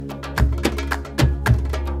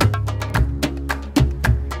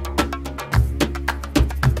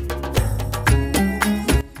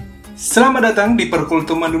Selamat datang di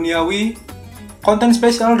Perkultuman Duniawi, konten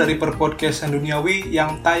spesial dari Perpodcastan Duniawi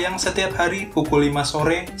yang tayang setiap hari pukul 5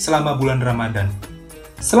 sore selama bulan Ramadan.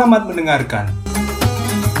 Selamat mendengarkan.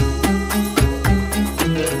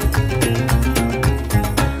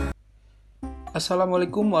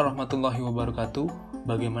 Assalamualaikum warahmatullahi wabarakatuh.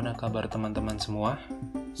 Bagaimana kabar teman-teman semua?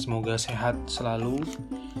 Semoga sehat selalu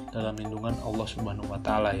dalam lindungan Allah Subhanahu wa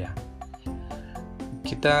Ta'ala ya.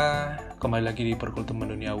 Kita kembali lagi di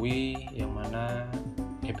Perkultuman Duniawi yang mana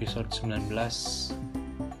episode 19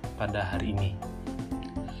 pada hari ini.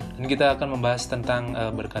 Dan kita akan membahas tentang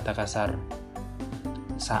berkata kasar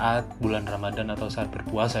saat bulan Ramadan atau saat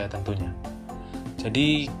berpuasa ya tentunya.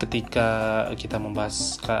 Jadi ketika kita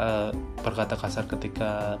membahas berkata kasar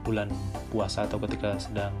ketika bulan puasa atau ketika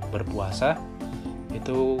sedang berpuasa,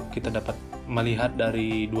 itu kita dapat melihat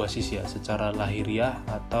dari dua sisi ya, secara lahiriah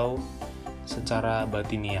atau secara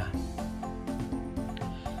batiniah.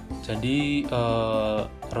 Jadi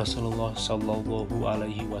Rasulullah Shallallahu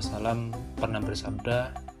Alaihi Wasallam pernah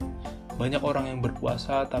bersabda, banyak orang yang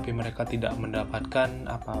berpuasa tapi mereka tidak mendapatkan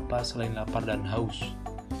apa-apa selain lapar dan haus.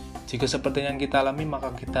 Jika seperti yang kita alami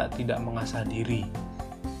maka kita tidak mengasah diri.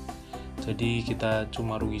 Jadi kita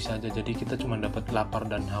cuma rugi saja. Jadi kita cuma dapat lapar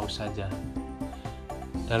dan haus saja.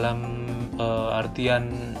 Dalam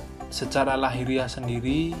artian secara lahiriah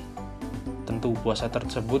sendiri, tentu puasa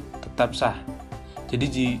tersebut tetap sah.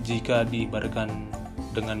 Jadi jika diibaratkan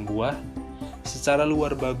dengan buah, secara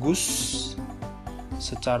luar bagus,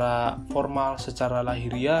 secara formal, secara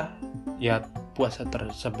lahiriah, ya puasa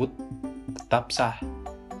tersebut tetap sah.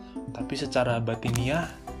 Tapi secara batiniah,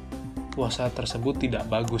 puasa tersebut tidak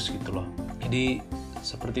bagus gitu loh. Jadi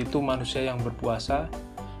seperti itu manusia yang berpuasa,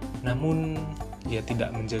 namun ya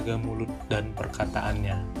tidak menjaga mulut dan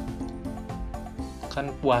perkataannya. Kan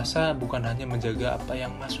puasa bukan hanya menjaga apa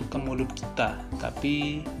yang masuk ke mulut kita,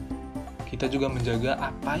 tapi kita juga menjaga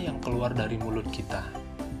apa yang keluar dari mulut kita.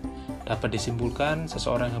 Dapat disimpulkan,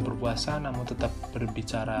 seseorang yang berpuasa namun tetap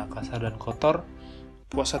berbicara kasar dan kotor,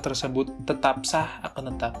 puasa tersebut tetap sah,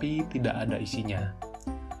 akan tetapi tidak ada isinya.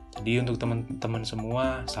 Jadi untuk teman-teman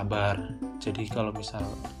semua, sabar. Jadi kalau misal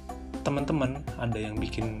teman-teman ada yang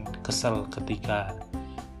bikin kesel ketika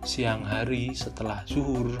siang hari setelah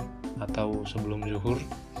zuhur atau sebelum zuhur,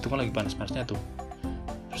 itu kan lagi panas-panasnya tuh,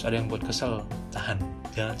 terus ada yang buat kesel, tahan,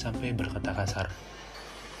 jangan sampai berkata kasar.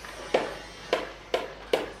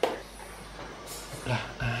 Lah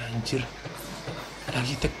anjir,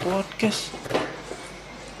 lagi take podcast.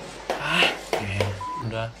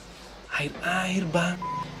 Udah air bang.